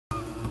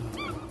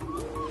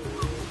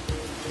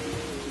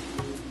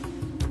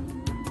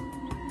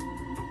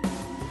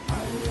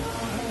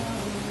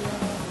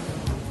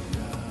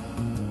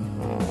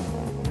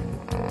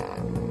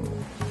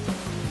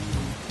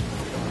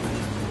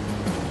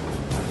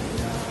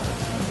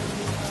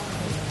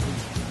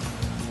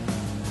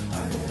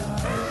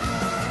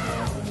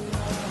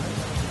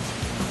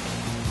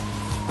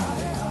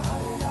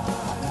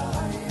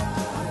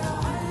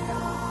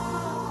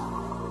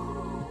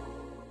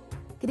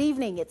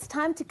evening. It's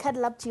time to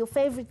cuddle up to your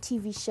favorite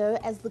TV show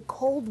as the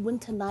cold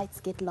winter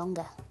nights get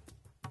longer.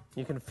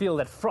 You can feel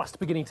that frost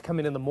beginning to come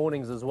in the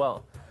mornings as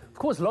well. Of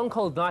course, long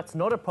cold nights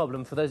not a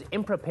problem for those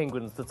emperor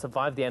penguins that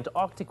survive the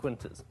Antarctic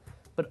winters.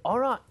 But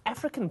are our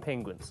African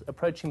penguins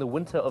approaching the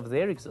winter of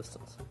their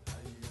existence?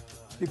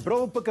 Die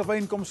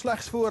brilpikkewyn kom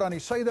slegs voor aan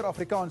die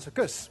Suider-Afrikaanse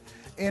kus.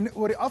 En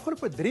oor die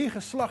afgelope 3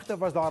 geslagte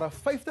was daar 'n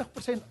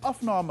 50%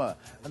 afname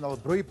in hul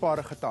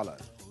broeipare getalle.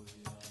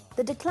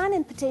 The decline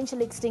and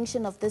potential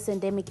extinction of this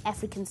endemic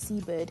African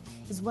seabird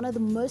is one of the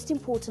most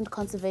important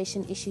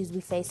conservation issues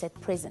we face at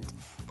present,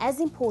 as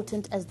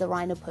important as the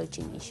rhino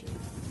poaching issue.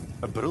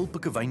 'n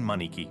Brilpikkewyn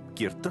mannetjie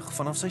keer terug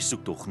vanaf sy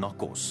soektog na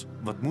kos,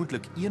 wat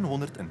moontlik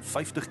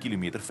 150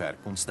 km ver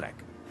kon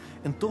strek.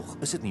 En tog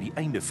is dit nie die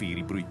einde vir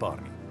hierdie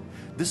broeipaar nie.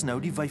 Dis nou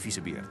die wyfie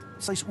se beurt.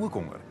 Sy's ook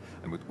honger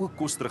en moet ook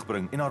kos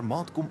terugbring en haar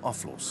maat kom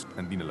aflos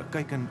indien hulle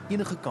kuiken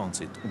enige kans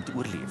het om te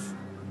oorleef.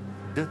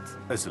 Dit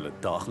is hulle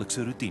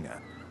daaglikse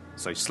roetine.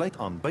 Sy sluit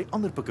aan by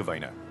ander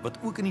pikkewyne wat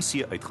ook in die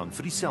see uitgaan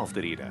vir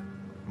dieselfde rede.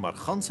 Maar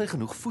gaan sy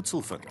genoeg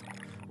voedsel vind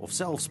of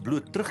selfs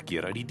bloot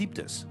terugkeer uit die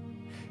dieptes?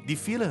 Die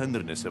vele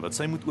hindernisse wat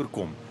sy moet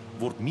oorkom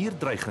word meer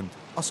dreigend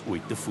as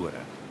ooit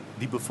tevore.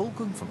 Die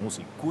bevolking van ons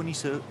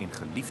ikoniese en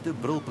geliefde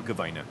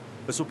brilpikkewyne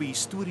is op 'n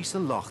historiese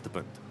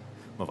laagtepunt.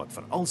 Maar wat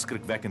veral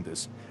skrikwekkend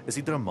is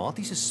die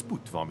dramatiese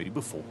spoed waarmee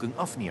die bevolking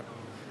afneem.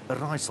 'n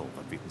Raaisel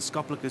wat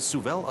wetenskaplikes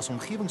sowel as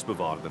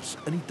omgewingsbewaarders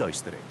in die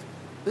duister het.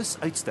 Is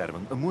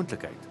uitsterwing 'n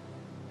moontlikheid?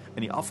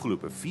 In die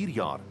afgelope 4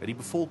 jaar het die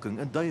bevolking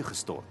in duie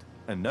gestort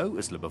en nou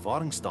is hulle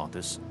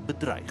bewaringsstatus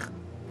bedreig.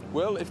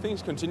 Well, if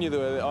things continue the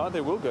way they are,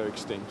 they will go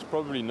extinct.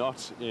 Probably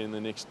not in the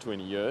next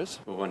 20 years.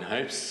 Well, one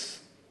hopes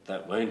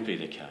that won't be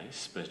the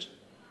case, but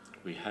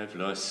we have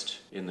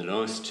lost, in the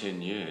last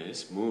 10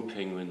 years, more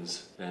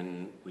penguins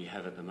than we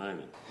have at the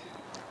moment.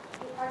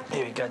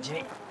 Here we go,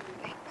 Jenny.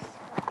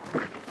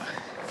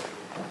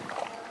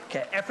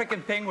 Okay,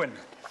 African penguin.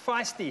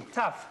 Feisty,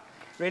 tough,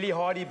 really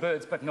hardy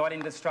birds, but not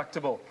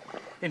indestructible.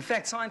 In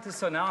fact,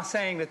 scientists are now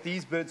saying that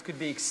these birds could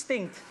be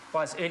extinct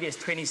by as early as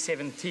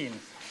 2017.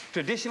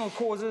 Traditional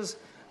causes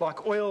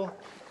like oil,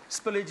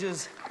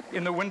 spillages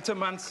in the winter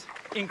months,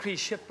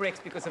 increased shipwrecks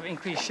because of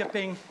increased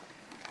shipping,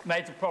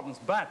 major problems.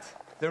 But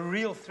the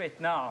real threat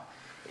now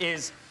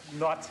is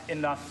not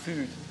enough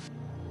food.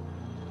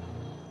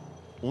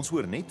 Ons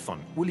hoor net van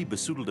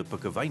oliebesoedelde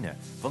pikkewyne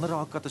wanneer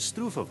daar 'n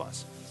katastrofe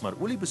was, maar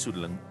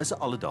oliebesoedeling is 'n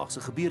alledaagse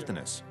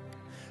gebeurtenis.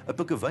 'n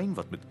Pikkewyn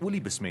wat met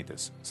olie besmet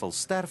is, sal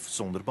sterf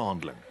sonder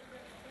behandeling.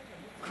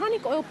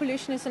 Chronic oil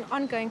pollution is an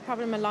ongoing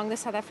problem along the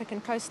South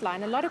African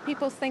coastline. A lot of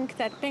people think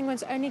that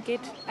penguins only get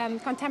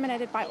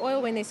contaminated by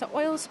oil when there's an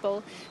oil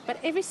spill, but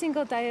every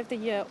single day of the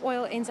year,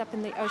 oil ends up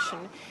in the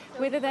ocean,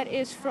 whether that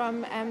is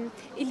from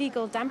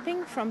illegal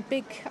dumping from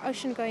big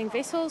ocean-going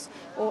vessels,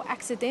 or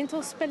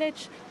accidental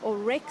spillage, or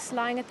wrecks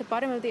lying at the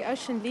bottom of the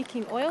ocean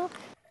leaking oil.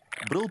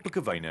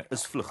 Brilpikkewyne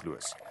is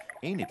vlugloos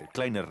en het 'n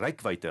kleiner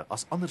reikwyte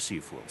as ander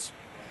seevoëls.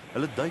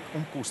 Hulle duik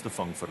om kos te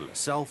vang vir hulle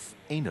self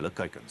en hulle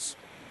kuikens.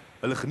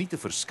 Hulle geniet 'n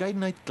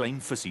verskeidenheid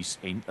klein vissies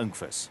en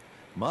inkvis,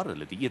 maar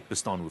hulle dieet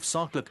bestaan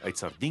hoofsaaklik uit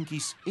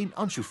sardientjies en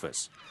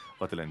ansjovis,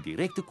 wat hulle in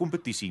direkte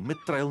kompetisie met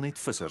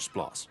treilnetvissers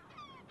plaas.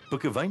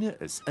 Pikkewyne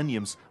is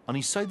inheems aan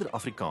die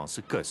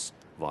Suider-Afrikaanse kus,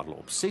 waar hulle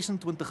op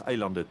 26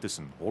 eilande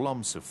tussen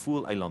Holland se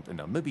Voëleiland in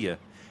Namibië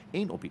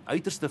en op die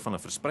uiterste van 'n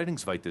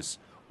verspreidingswytes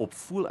op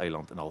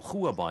Voëleiland in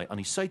Algoa Bay aan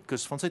die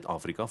suidkus van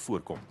Suid-Afrika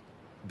voorkom.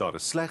 Daar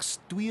is slegs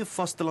 2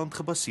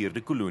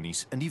 vasteland-gebaseerde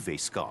kolonies in die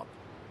Wes-Kaap.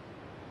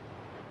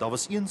 Daar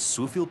was eens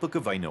soveel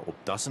pikkewyne op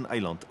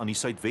Dasson-eiland aan die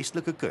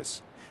suidwestelike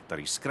kus, dat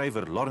die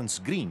skrywer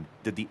Lawrence Green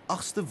dit die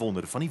 8ste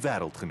wonder van die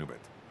wêreld genoem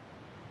het.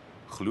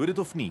 Glo dit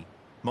of nie,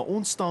 maar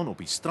ons staan op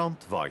die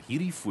strand waar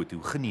hierdie foto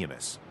geneem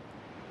is.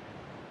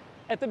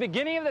 At the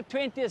beginning of the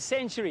 20th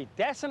century,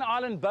 Dasson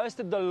Island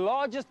boasted the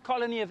largest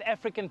colony of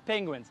African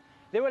penguins.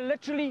 There were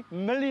literally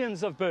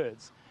millions of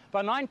birds.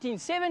 By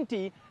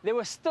 1970, there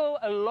was still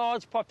a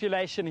large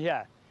population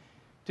here.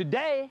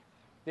 Today,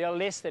 there are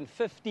less than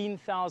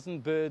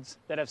 15,000 birds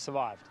that have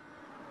survived.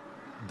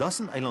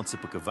 Dasson-eiland se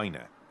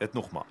pikkewyne het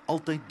nog maar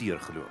altyd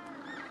deurgeloop.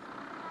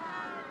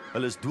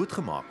 Hulle is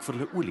doodgemaak vir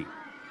hulle olie.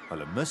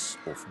 Hulle mis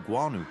of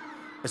guano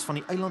is van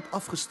die eiland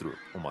afgestroop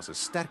om as 'n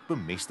sterk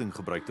bemesting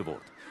gebruik te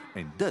word.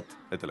 En dit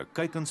het hulle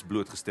kuikens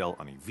blootgestel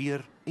aan die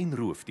weer en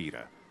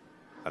roofdiere.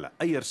 Hulle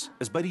eiers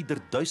is by die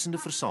duisende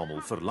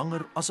versamel vir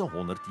langer as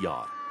 100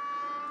 jaar.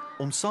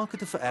 Om sake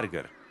te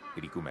vererger,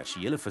 het die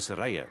kommersiële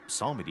visserye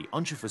saam met die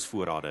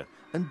ansjovisvoorrade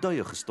in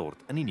duie gestort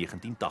in die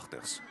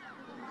 1980s.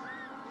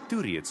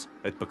 Toe reeds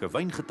het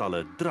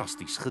pikkewyngetalle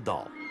drasties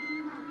gedaal.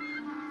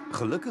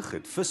 Gelukkig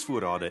het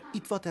visvoorrade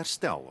ietwat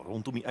herstel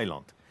rondom die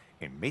eiland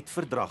en met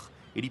verdrag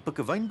het die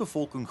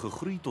pikkewynbevolking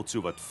gegroei tot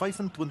sowat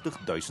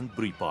 25.000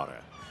 broeipare.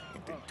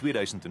 En in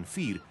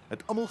 2004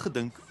 het almal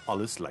gedink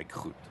alles lyk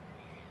goed.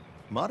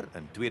 Maar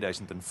in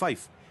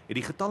 2005 het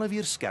die getalle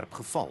weer skerp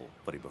geval,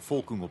 wat die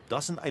bevolking op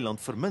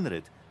Dasson-eiland verminder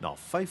het na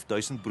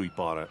 5.000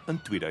 broeipare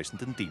in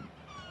 2010.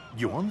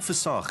 Johan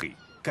Versaghi,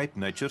 Cape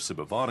Nature se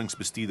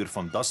bewaringsbestuurder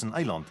van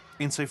Dasson-eiland,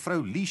 en sy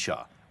vrou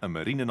Lisha 'n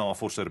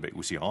marinenavorser by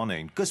Oseane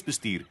en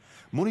Kusbestuur,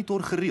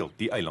 monitor gereeld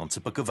die eiland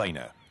se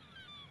pikkewyne.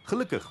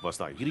 Gelukkig was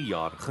daar hierdie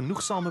jaar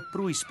genoegsame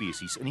prooi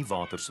spesies in die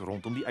waters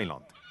rondom die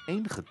eiland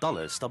en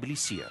getalle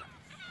stabiliseer.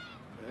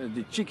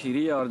 Die chick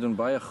hierdie jaar doen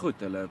baie goed.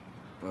 Hulle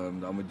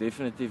daar moet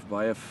definitief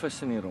baie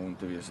vis in die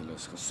rondte wees. Hulle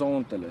is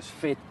gesond, hulle is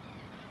vet.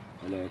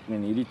 Ek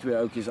meen hierdie twee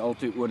ouetjies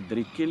altyd oor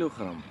 3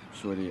 kg.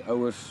 So die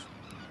ouers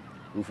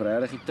hoef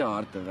regtig nie te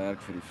hard te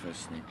werk vir die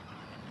vis nie.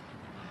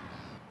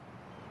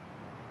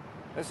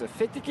 Dis 'n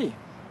vettetjie.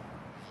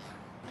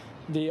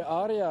 Die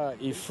area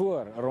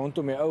hiervoor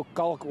rondom die ou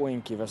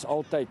kalkoontjie was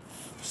altyd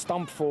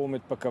stampvol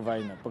met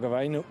pikkewyne.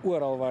 Pikkewyne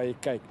oral waar jy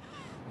kyk.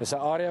 Dis 'n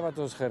area wat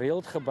ons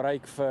gereeld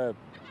gebruik vir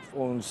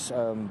ons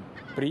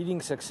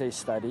breeding success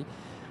study,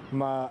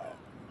 maar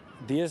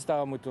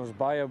deesdae moet ons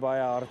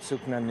baie hard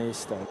soek na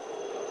neste.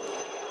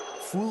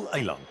 Fool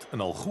Eiland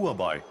in Algoa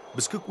Bay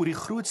beskik oor die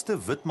grootste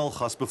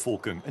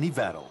witmalgasbevolking in die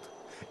wêreld.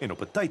 En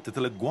op 'n tyd het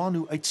hulle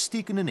guano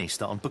uitstekende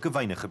neste aan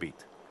pikkewyne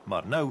gebied.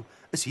 Maar nou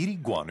is hierdie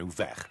guano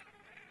weg.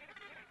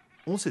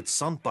 Ons het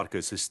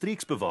Sandparke se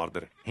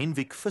streeksbewaarder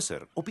Henwick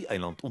Visser op die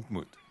eiland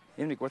ontmoet.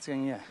 Henwick, what's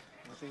going here?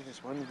 I think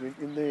there's one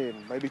in there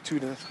and maybe two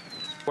now.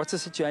 What's the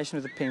situation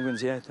with the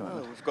penguins here at the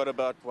moment? We've got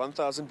about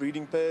 1,000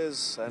 breeding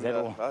pairs and that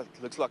all?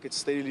 it looks like it's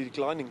steadily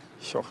declining.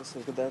 Sure. Just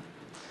look at that.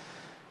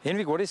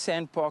 Henwick, what is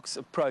Sandpark's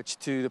approach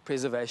to the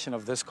preservation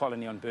of this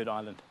colony on Bird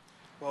Island?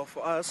 Well,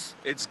 for us,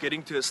 it's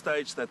getting to a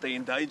stage that they're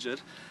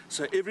endangered.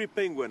 So every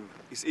penguin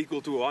is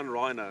equal to one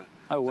rhino.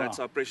 Oh, wow. That's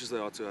how precious they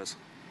are to us.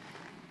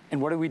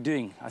 And what are we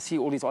doing? I see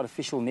all these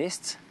artificial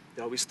nests.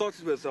 Yeah, we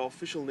started with the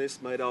artificial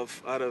nest made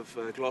out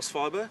of glass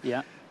fiber.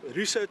 Yeah.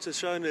 Research has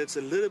shown it's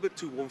a little bit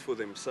too warm for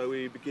them. So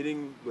we're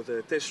beginning with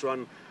a test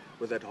run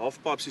with that half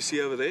pipes you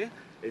see over there.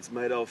 It's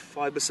made of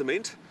fiber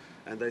cement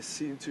and they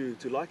seem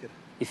to like it.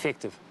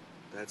 Effective.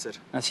 That's it.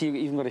 I see you've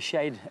even got a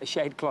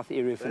shade cloth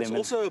area for That's them.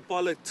 also a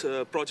pilot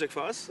project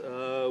for us.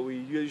 We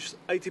use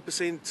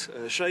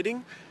 80%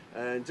 shading,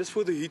 and just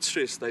for the heat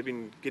stress they've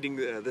been getting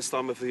this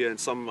time of the year in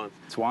summer month.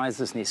 So why is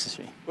this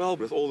necessary? Well,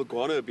 with all the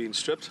guano being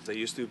stripped, they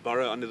used to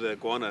burrow under the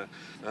guano.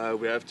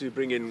 We have to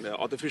bring in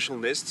artificial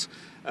nests,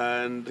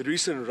 and the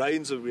recent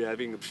rains that we're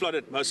having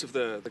flooded most of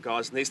the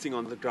guys nesting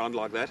on the ground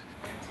like that.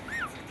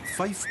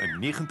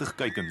 95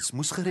 kuikens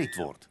moes gered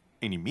word.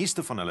 En die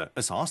meeste van hulle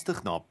is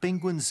haastig na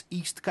Penguins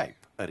East Cape,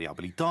 'n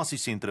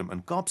rehabilitasiesentrum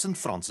in Kaap St.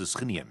 Francis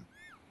geneem.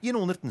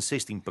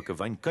 116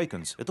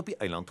 pikkewynkuikens het op die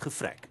eiland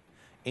gevrek.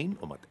 En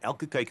omdat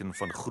elke kuiken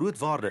van groot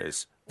waarde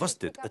is, was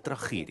dit 'n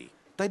tragedie.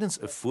 Tydens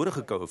 'n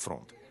vorige koue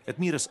front het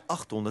meer as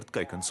 800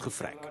 kuikens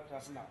gevrek.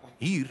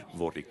 Hier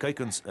word die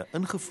kuikens 'n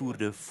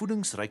ingevoerde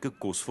voedingsryke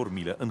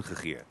kosformule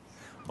ingegee,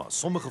 maar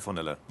sommige van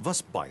hulle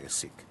was baie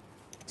siek.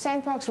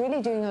 Sandpark's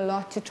really doing a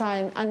lot to try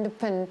and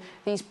underpin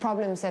these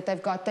problems that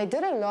they've got. They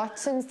did a lot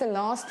since the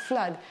last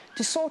flood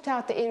to sort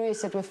out the areas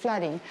that were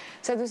flooding.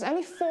 So there's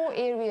only 4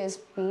 areas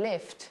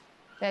left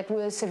that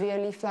were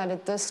severely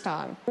flooded this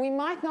time. We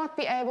might not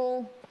be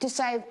able to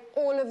save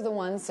all of the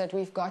ones that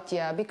we've got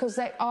here because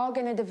they are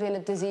going to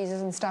develop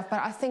diseases and stuff, but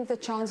I think the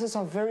chances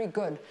are very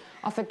good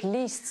of at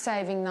least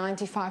saving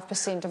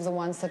 95% of the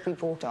ones that we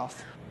bought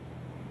off.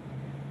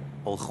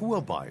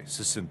 Algoa Bay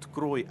se St.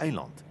 Croix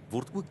eiland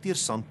word ook deur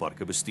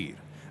Sandparke bestuur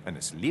en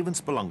is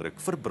lewensbelangrik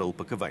vir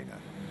brilpikkewyne.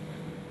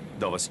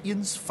 Daar was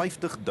eens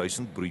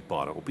 50,000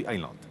 broeipare op die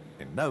eiland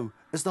en nou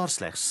is daar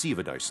slegs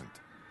 7,000.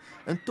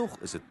 En tog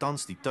is dit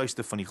tans die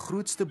tuiste van die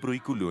grootste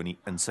broeikolonie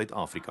in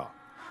Suid-Afrika,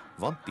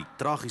 want die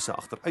tragiese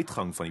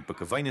agteruitgang van die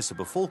pikkewyne se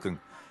bevolking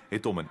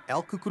het hom in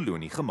elke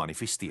kolonie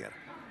gemanifesteer.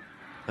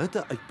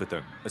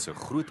 Hitteuitputting is 'n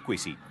groot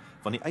kwessie,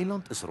 want die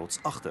eiland is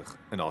rotsagtig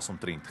en daar's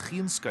omtrent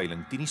geen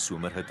skuiling teen die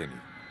somerhitte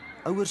nie.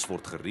 Ouers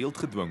word gereeld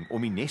gedwing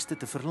om die neste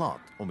te verlaat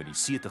om in die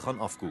see te gaan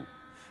afkoel,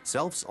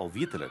 selfs al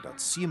weet hulle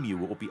dat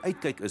seemeeue op die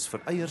uitkyk is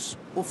vir eiers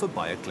of vir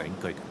baie klein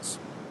kuikens.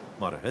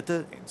 Maar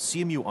hitte en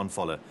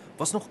seemeeuaanvalle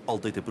was nog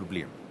altyd 'n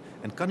probleem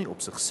en kan nie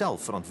op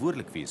sigself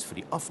verantwoordelik wees vir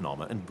die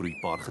afname in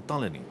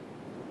broeipaargetalle nie.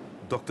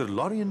 Dr.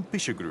 Larian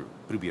Pichegru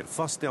probeer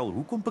vasstel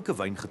hoekom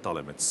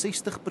pikkewyngetalle met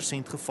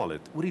 60% geval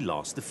het oor die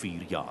laaste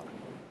 4 jaar.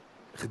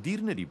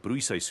 Gedurende die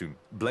broeiseisoen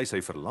bly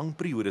sy vir lang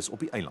periodes op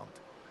die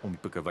eiland om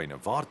die pikkewyne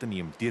waar te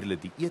neem deur hulle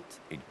dieet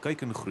en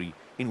kuikengroei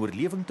en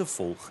oorlewing te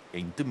volg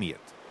en te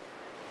meet.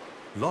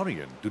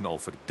 Larian doen al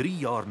vir 3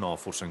 jaar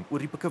navorsing oor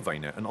die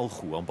pikkewyne in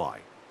Algoa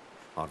Bay.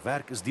 Haar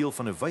werk is deel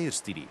van 'n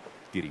weier-studie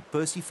deur die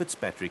Percy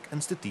Fitzpatrick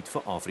Instituut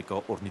vir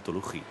Afrika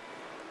Ornitologie.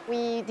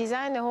 We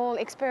designed a whole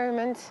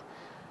experiment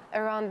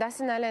around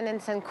Dawson Island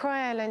and St.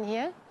 Croix Island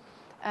here.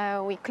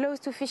 We close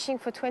to fishing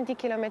for 20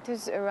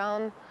 kilometers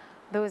around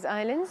those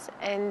islands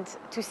and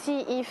to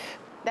see if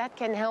that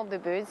can help the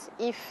birds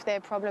if their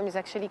problem is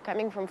actually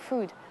coming from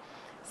food.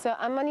 So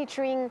I'm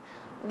monitoring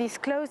this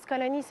closed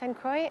colony, St.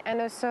 Croix, and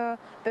also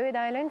Bird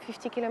Island,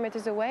 50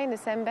 kilometers away in the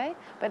same bay,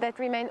 but that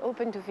remain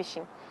open to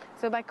fishing.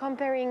 So by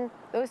comparing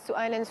those 2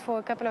 islands for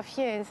a couple of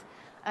years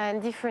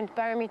and different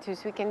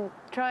parameters, we can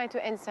try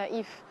to answer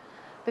if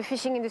the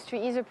fishing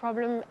industry is a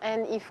problem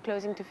and if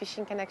closing to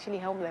fishing can actually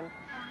help them.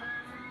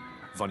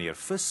 Wanneer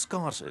vis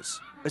skaars is,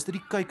 is dit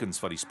die kuikens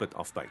wat die spit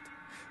afbyt,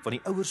 want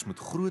die ouers moet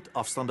groot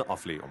afstande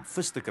aflê om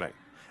vis te kry.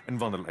 En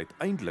wanneer hulle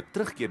uiteindelik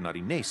terugkeer na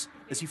die nes,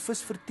 is die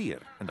vis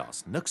verteer en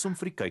daar's niks om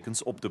vir die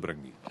kuikens op te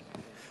bring nie.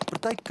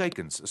 Party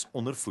kuikens is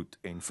ondervoed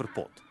en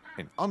verpot,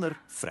 en ander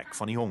vrek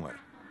van die honger.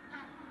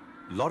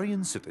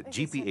 Lorien sit 'n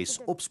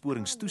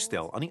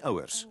GPS-opsporingstoestel aan die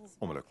ouers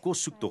om hulle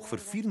kossoektog vir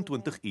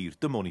 24 uur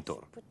te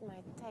monitor.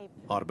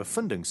 Haar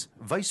bevindinge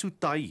wys hoe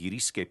taai hierdie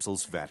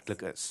skepsels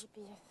werklik is.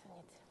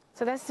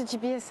 So that's the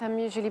GPS I'm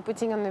usually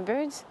putting on the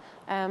birds.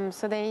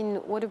 So they're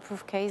in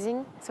waterproof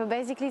casing. So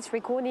basically it's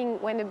recording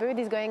when the bird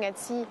is going at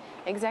sea,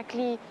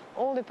 exactly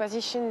all the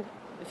position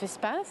of his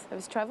path, of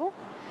his travel,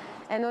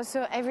 and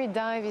also every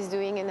dive he's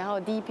doing and how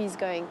deep he's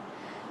going.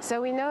 So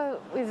we know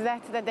with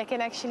that they can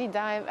actually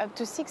dive up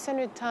to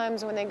 600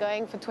 times when they're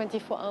going for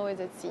 24 hours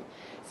at sea.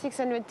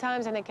 600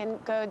 times, and they can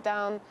go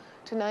down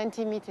to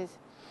 90 meters.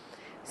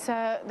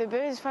 So the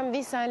birds from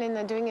this island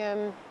are doing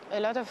a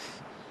lot of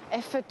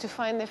effort to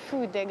find their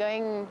food. They're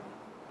going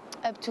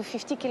up to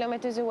 50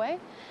 kilometers away,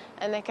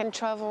 and they can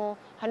travel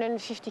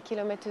 150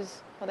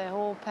 kilometers for their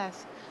whole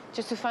path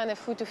just to find their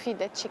food to feed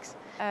their chicks.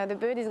 The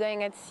bird is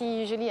going at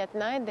sea usually at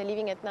night. They're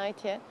leaving at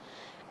night here,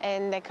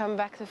 and they come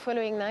back the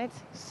following night.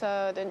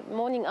 So the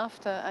morning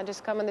after, I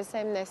just come on the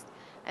same nest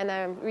and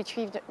I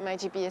retrieve my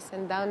GPS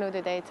and download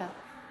the data.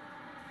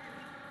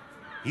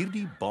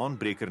 Hierdie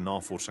baanbreker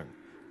navorsing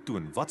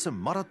toon wat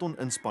 'n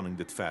marathon-inspanning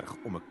dit verg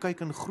om 'n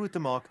kuiken groot te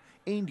maak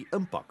en die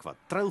impak wat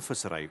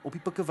treilvissery op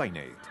die pikkewyne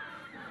het.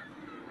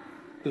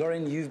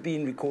 Lauren, you've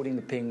been recording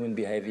the penguin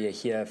behavior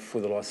here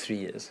for the last 3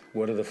 years.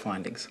 What are the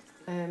findings?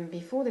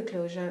 Before the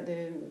closure,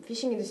 the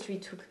fishing industry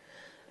took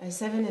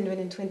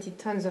 720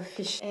 tons of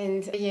fish.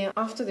 And a year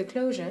after the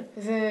closure,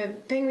 the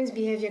penguins'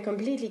 behavior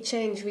completely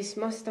changed, with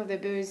most of the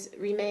birds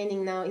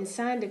remaining now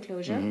inside the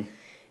closure,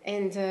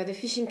 and the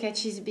fishing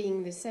catches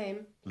being the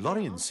same.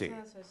 Lorien sê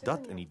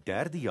dat in die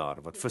 3de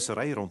jaar wat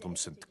vissery rondom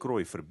St.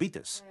 Croix verbied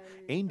is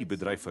en die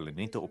bedryf hulle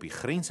nette op die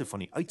grense van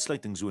die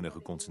uitsluitingsone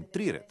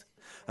gekonsentreer het,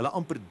 hulle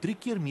amper 3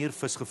 keer meer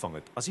vis gevang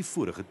het as die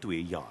vorige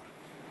 2 jaar.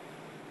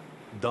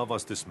 Daar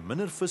was dus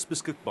minder vis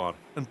beskikbaar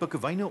en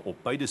pikkewyne op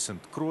beide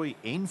St. Croix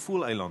en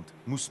Voeleiland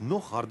moes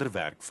nog harder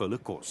werk vir hulle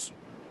kos.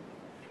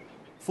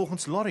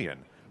 Volgens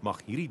Lorien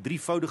mag hierdie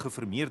drievoudige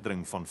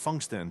vermeerdering van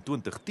vangste in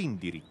 2010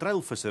 deur die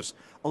treilvissers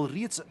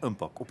alreeds 'n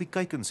impak op die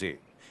kuikens hê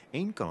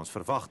en kan ons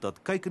verwag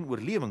dat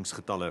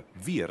kuikenoorlewingsgetalle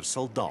weer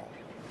sal daal.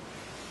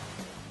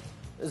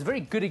 It's a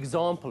very good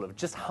example of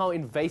just how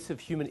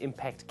invasive human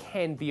impact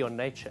can be on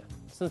nature.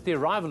 Since the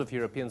arrival of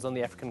Europeans on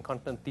the African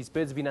continent, these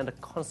birds have been under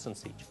constant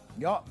siege.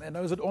 Ja, en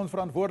nou is dit ons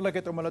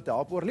verantwoordelikheid om hulle te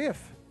help oorleef.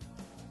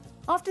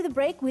 After the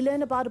break, we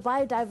learn about a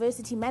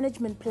biodiversity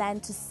management plan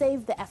to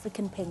save the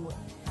African penguin.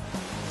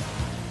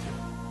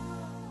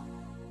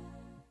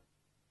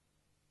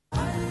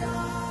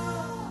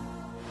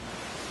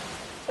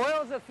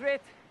 Oil's a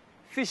threat,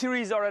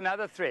 fisheries are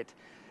another threat.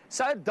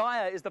 So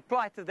dire is the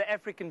plight of the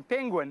African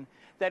penguin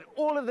that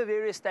all of the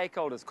various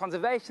stakeholders,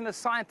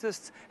 conservationists,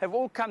 scientists, have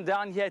all come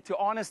down here to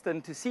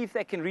Arniston to see if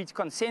they can reach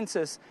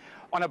consensus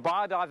on a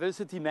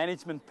biodiversity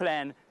management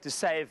plan to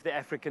save the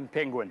African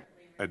penguin.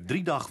 'n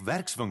 3-dag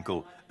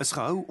werkswinkel is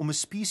gehou om 'n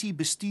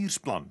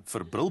spesiebestuursplan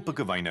vir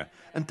brilpikkewyne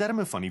in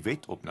terme van die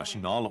Wet op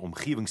Nasionale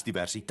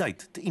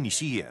Omgewingsdiversiteit te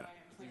initieer.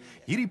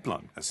 Hierdie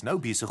plan is nou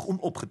besig om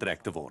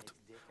opgetrek te word.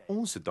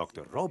 Ons het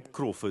Dr. Rob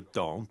Crawford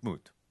daar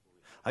ontmoet.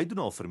 Hy doen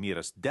al vir meer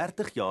as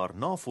 30 jaar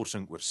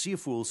navorsing oor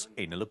seevoëls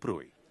en hulle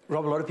prooi.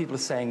 Rob, a lot of people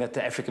are saying that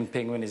the African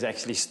penguin is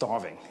actually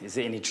starving. Is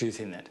there any truth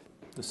in that?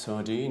 The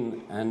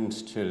sardine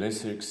and, to a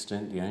lesser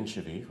extent, the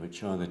anchovy,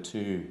 which are the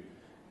two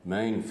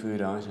main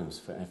food items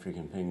for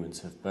African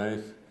penguins, have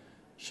both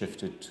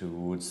shifted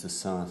towards the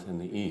south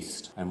and the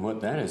east. And what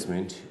that has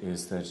meant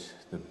is that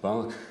the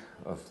bulk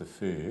of the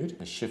food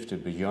has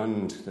shifted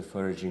beyond the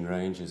foraging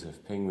ranges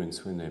of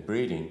penguins when they're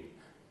breeding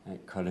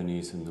at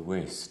colonies in the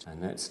west,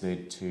 and that's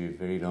led to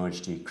very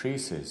large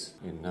decreases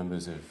in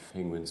numbers of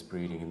penguins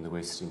breeding in the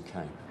Western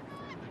Cape.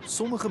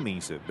 Sommige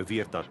mense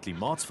beweer dat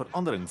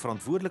klimaatsverandering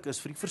verantwoordelik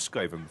is vir die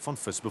verskuiwing van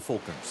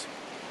visbevolkings.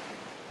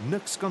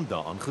 Niks kan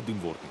daaraan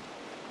gedoen word nie,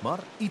 maar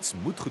iets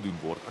moet gedoen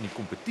word aan die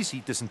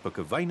kompetisie tussen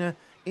pikkewyne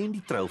en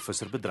die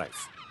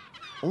treilvisserbedryf.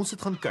 Ons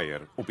het gaan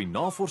kuier op die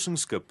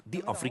navorsingsskip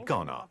die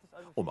Africana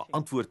om 'n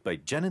antwoord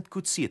by Janet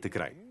Coetzee te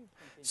kry.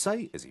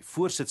 Sy is die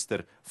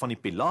voorsitster van die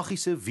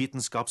Pelagiese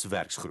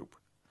Wetenskapswerksgroep.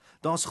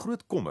 Daar's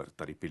groot kommer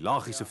dat die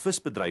pelagiese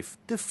visbedryf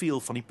te veel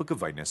van die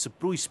pikkewyne se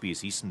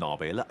prooi-spesies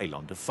naby hulle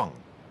eilande vang.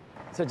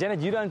 So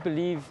Janet, you don't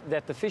believe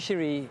that the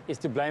fishery is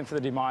to blame for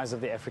the demise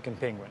of the African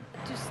penguin?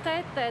 To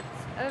state that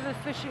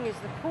overfishing is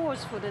the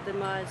cause for the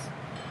demise,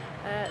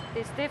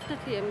 there's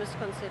definitely a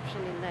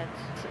misconception in that.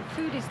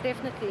 Food is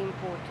definitely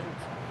important.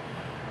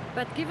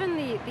 But given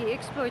the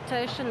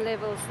exploitation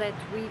levels that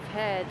we've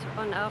had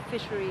on our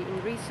fishery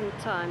in recent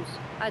times,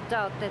 I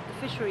doubt that the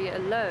fishery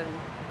alone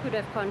could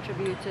have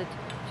contributed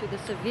to the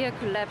severe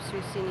collapse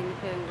we've seen in the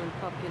penguin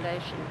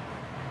population.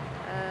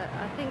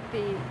 I think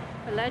the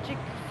pelagic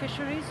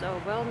fisheries are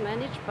well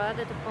managed by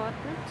the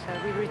department.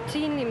 We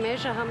routinely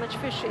measure how much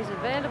fish is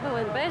available,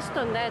 and based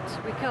on that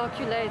we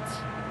calculate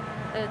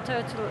a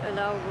total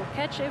allowable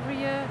catch every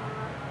year.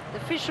 The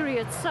fishery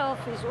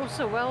itself is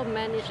also well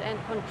managed and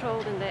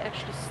controlled, and they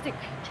actually stick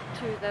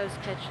to those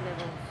catch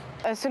levels.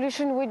 A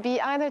solution would be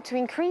either to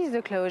increase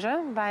the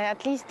closure by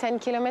at least 10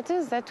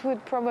 kilometers. That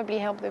would probably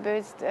help the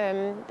birds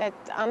that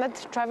are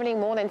not traveling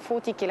more than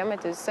 40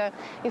 kilometers. So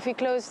if we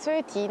close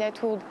 30,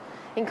 that would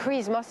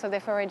increase most of their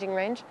foraging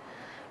range.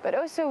 But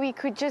also we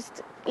could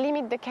just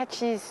limit the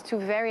catches to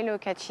very low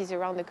catches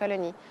around the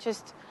colony,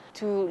 just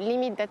to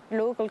limit that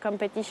local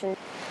competition.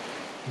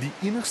 Die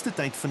enigste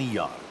tyd van die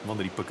jaar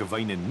wanneer die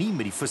pikkewyne nie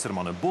met die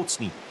vissermanne bots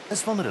nie,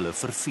 is wanneer hulle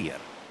verveer.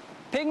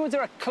 Penguins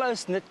are a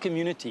close-knit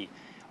community,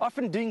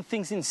 often doing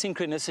things in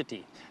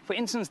synchronicity. For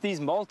instance, these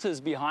molters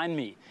behind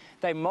me,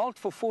 they molt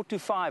for 4 to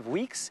 5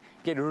 weeks,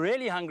 get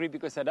really hungry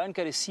because they don't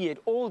go to sea at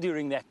all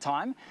during that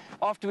time,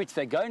 after which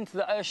they go into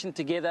the ocean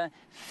together,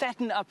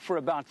 fatten up for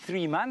about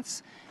 3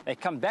 months, they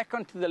come back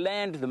onto the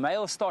land, the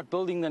males start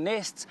building the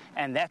nests,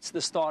 and that's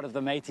the start of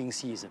the mating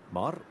season.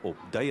 Maar op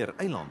Deyer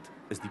Eiland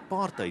is die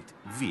paartyd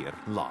weer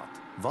laat,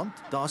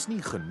 want daar's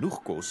nie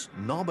genoeg kos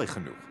naby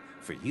genoeg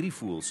vir hierdie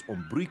voëls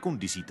om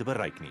broeikondisie te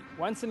bereik nie.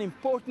 Once an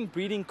important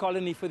breeding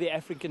colony for the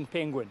African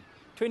penguin.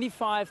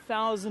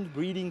 25,000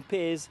 breeding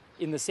pairs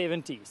in the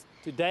 70s.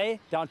 Today,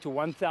 down to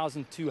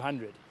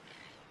 1,200.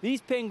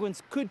 These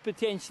penguins could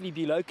potentially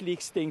be locally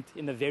extinct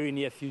in the very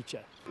near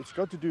future. It's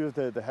got to do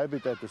with the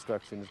habitat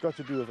destruction, it's got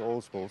to do with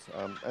oil spills,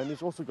 and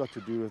it's also got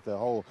to do with the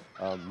whole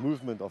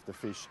movement of the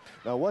fish.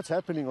 Now, what's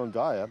happening on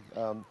Deyer,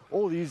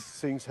 all these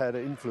things had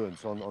an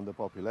influence on the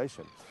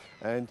population.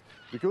 And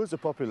because the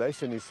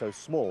population is so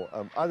small,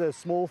 other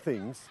small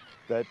things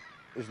that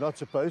is not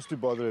supposed to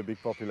bother a big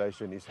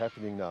population is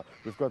happening now.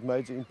 We've got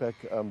major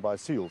impact by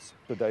seals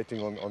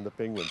predating on the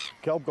penguins.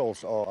 Kelp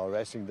gulls are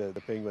harassing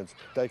the penguins,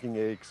 taking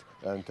eggs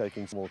and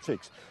taking small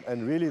chicks.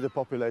 And really the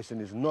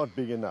population is not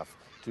big enough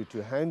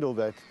to handle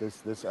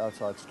this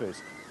outside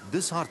stress.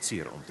 Dis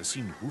hartseer om te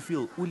sien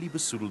hoeveel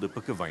oliebesoedelde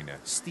pikkewyne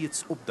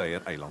steeds op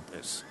Deyer Eiland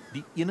is.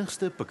 Die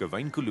enigste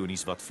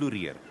pikkewynkolonies wat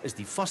floreer is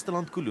die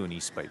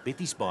vastelandkolonies by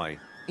Betty's Bay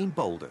en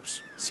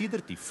Boulders.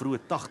 Sedert die vroeë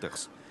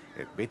 80s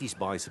het Betty's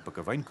Bay se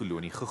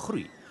pikkewynkolonie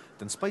gegroei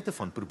ten spyte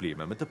van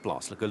probleme met 'n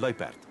plaaslike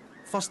luiperd.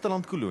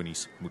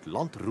 Vastelandkolonies moet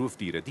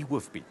landroofdiere die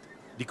hoof bied.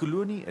 Die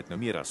kolonie het nou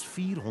meer as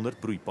 400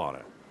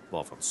 broeipare,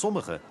 waarvan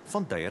sommige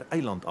van Deyer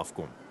Eiland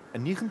afkom.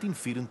 In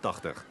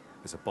 1984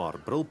 is 'n paar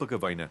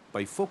brilpikkewyne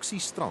by Foxy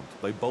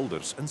Strand by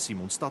Boulders in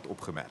Simonstad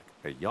opgemerk.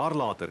 'n Jaar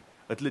later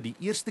het hulle die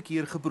eerste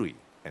keer gebroei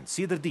en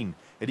sedertdien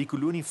het die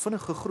kolonie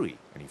vinnig gegroei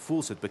en die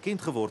voëls het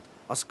bekend geword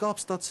as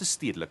Kaapstad se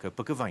stedelike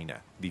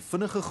pikkewyne. Die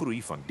vinnige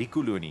groei van die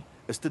kolonie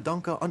is te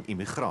danke aan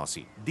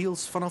immigrasie,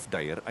 deels vanaf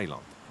Deyer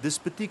Eiland.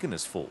 Dis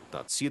betekenisvol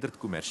dat sedert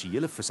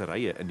kommersiële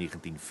visserye in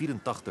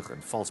 1984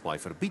 in Valsbaai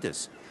verbied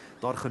is,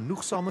 daar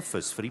genoegsame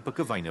vis vir die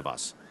pikkewyne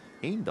was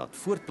en dat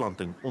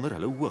voortplanting onder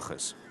hulle hoog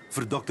is.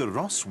 Vir Dr.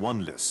 Ross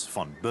Wanless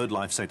van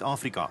BirdLife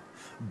Suid-Afrika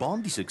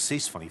baan die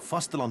sukses van die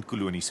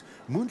vastelandkolonies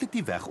moontlik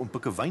die weg om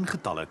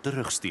pikkewyngetalle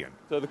terugsteun.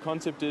 So the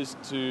concept is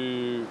to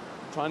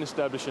try and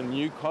establish a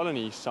new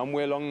colony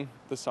somewhere along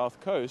the south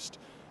coast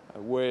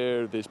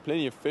where there's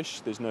plenty of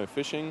fish, there's no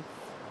fishing,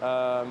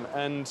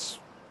 and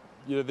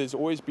there's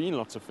always been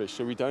lots of fish,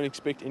 so we don't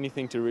expect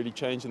anything to really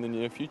change in the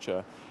near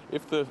future.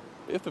 If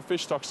the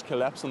fish stocks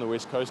collapse on the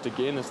west coast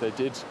again, as they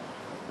did,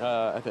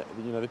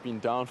 they've been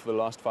down for the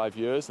last 5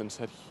 years, and it's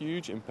had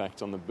huge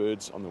impact on the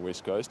birds on the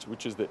west coast,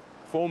 which is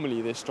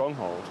formerly their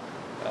stronghold.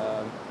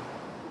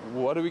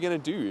 What are we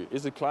going to do?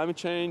 Is it climate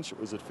change?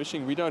 Is it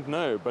fishing? We don't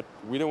know, but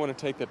we don't want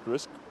to take that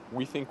risk.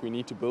 We think we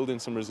need to build in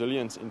some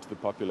resilience into the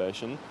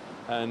population,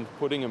 and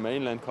putting a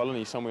mainland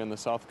colony somewhere on the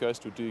south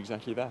coast would do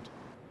exactly that.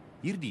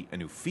 Hierdie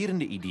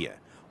innoverende idee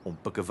om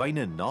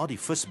pikkewyne na die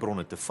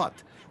visbronne te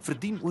vat,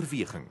 verdien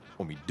oorweging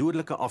om die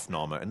dodelike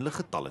afname in hulle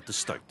getalle te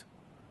stuit.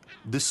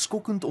 Dis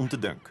skokkend om te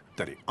dink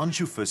dat die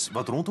ansjovis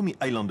wat rondom die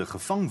eilande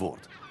gevang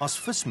word, as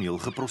vismeel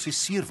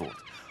geprosesseer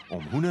word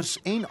om hoenders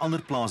en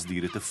ander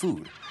plaasdiere te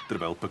voer,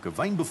 terwyl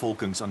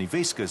pikkewynbevolkings aan die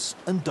Weskus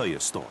in duie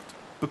stort.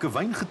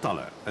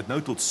 Pikkewyngetalle het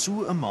nou tot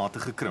so 'n mate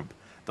gekrimp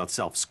dat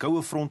selfs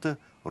koue fronte,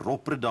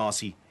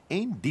 robpredasie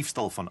en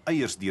diefstal van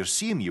eiers deur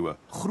seemeeuwe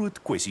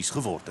groot kwessies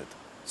geword het.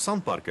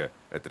 Sandparke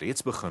het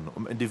reeds begin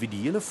om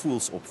individuele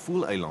voëls op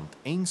Voeleiland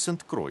en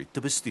St. Croix te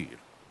bestuur.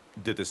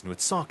 Dit is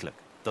noodsaaklik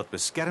dat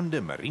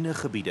beskermde mariene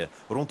gebiede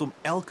rondom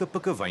elke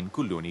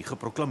pikkewyn-kolonie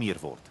geproklameer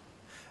word.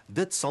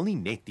 Dit sal nie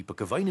net die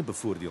pikkewyne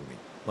bevoordeel nie,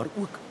 maar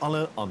ook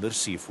alle ander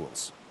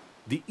seevoëls.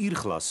 Die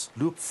uurglas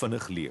loop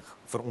vinnig leeg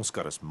vir ons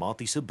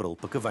karismatiese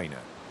brilpikkewyne.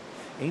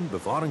 En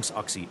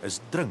bewaringsaksie is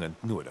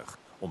dringend nodig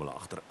om hulle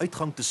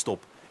agteruitgang te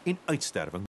stop en uitsterwing